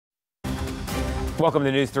Welcome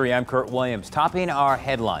to News 3. I'm Kurt Williams. Topping our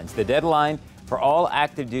headlines, the deadline for all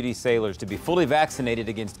active duty sailors to be fully vaccinated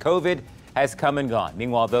against COVID has come and gone.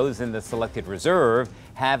 Meanwhile, those in the selected reserve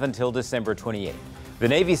have until December 28th. The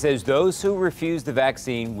Navy says those who refuse the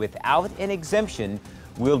vaccine without an exemption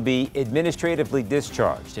will be administratively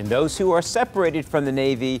discharged, and those who are separated from the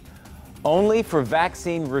Navy only for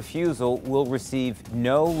vaccine refusal will receive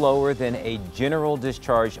no lower than a general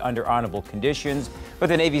discharge under honorable conditions. But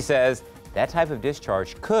the Navy says that type of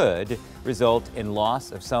discharge could result in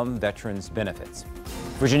loss of some veterans' benefits.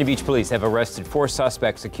 Virginia Beach police have arrested 4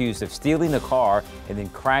 suspects accused of stealing a car and then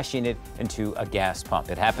crashing it into a gas pump.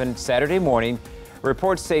 It happened Saturday morning.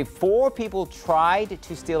 Reports say 4 people tried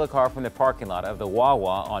to steal a car from the parking lot of the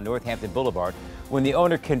Wawa on Northampton Boulevard. When the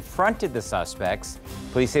owner confronted the suspects,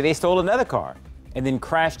 police say they stole another car and then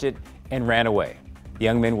crashed it and ran away. The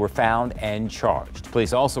young men were found and charged.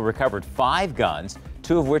 Police also recovered 5 guns,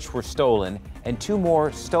 2 of which were stolen, and 2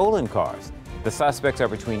 more stolen cars. The suspects are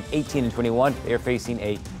between 18 and 21. They're facing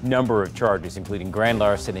a number of charges, including grand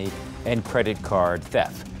larceny and credit card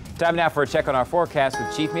theft. Time now for a check on our forecast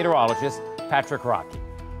with Chief Meteorologist Patrick Rocky.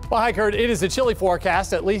 Well, hi, Kurt. It is a chilly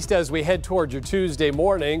forecast, at least as we head toward your Tuesday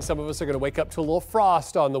morning. Some of us are going to wake up to a little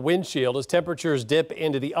frost on the windshield as temperatures dip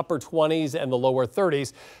into the upper 20s and the lower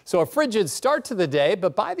 30s. So a frigid start to the day,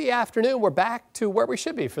 but by the afternoon, we're back to where we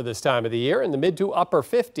should be for this time of the year, in the mid to upper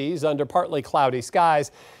 50s under partly cloudy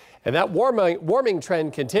skies. And that warming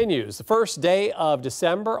trend continues. The first day of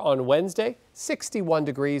December on Wednesday, 61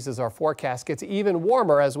 degrees is our forecast. Gets even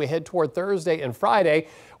warmer as we head toward Thursday and Friday.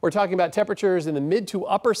 We're talking about temperatures in the mid to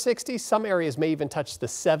upper 60s. Some areas may even touch the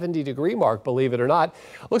 70-degree mark, believe it or not.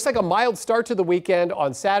 Looks like a mild start to the weekend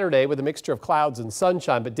on Saturday with a mixture of clouds and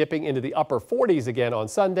sunshine, but dipping into the upper 40s again on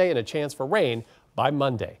Sunday and a chance for rain by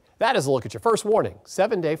Monday. That is a look at your first warning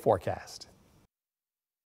 7-day forecast.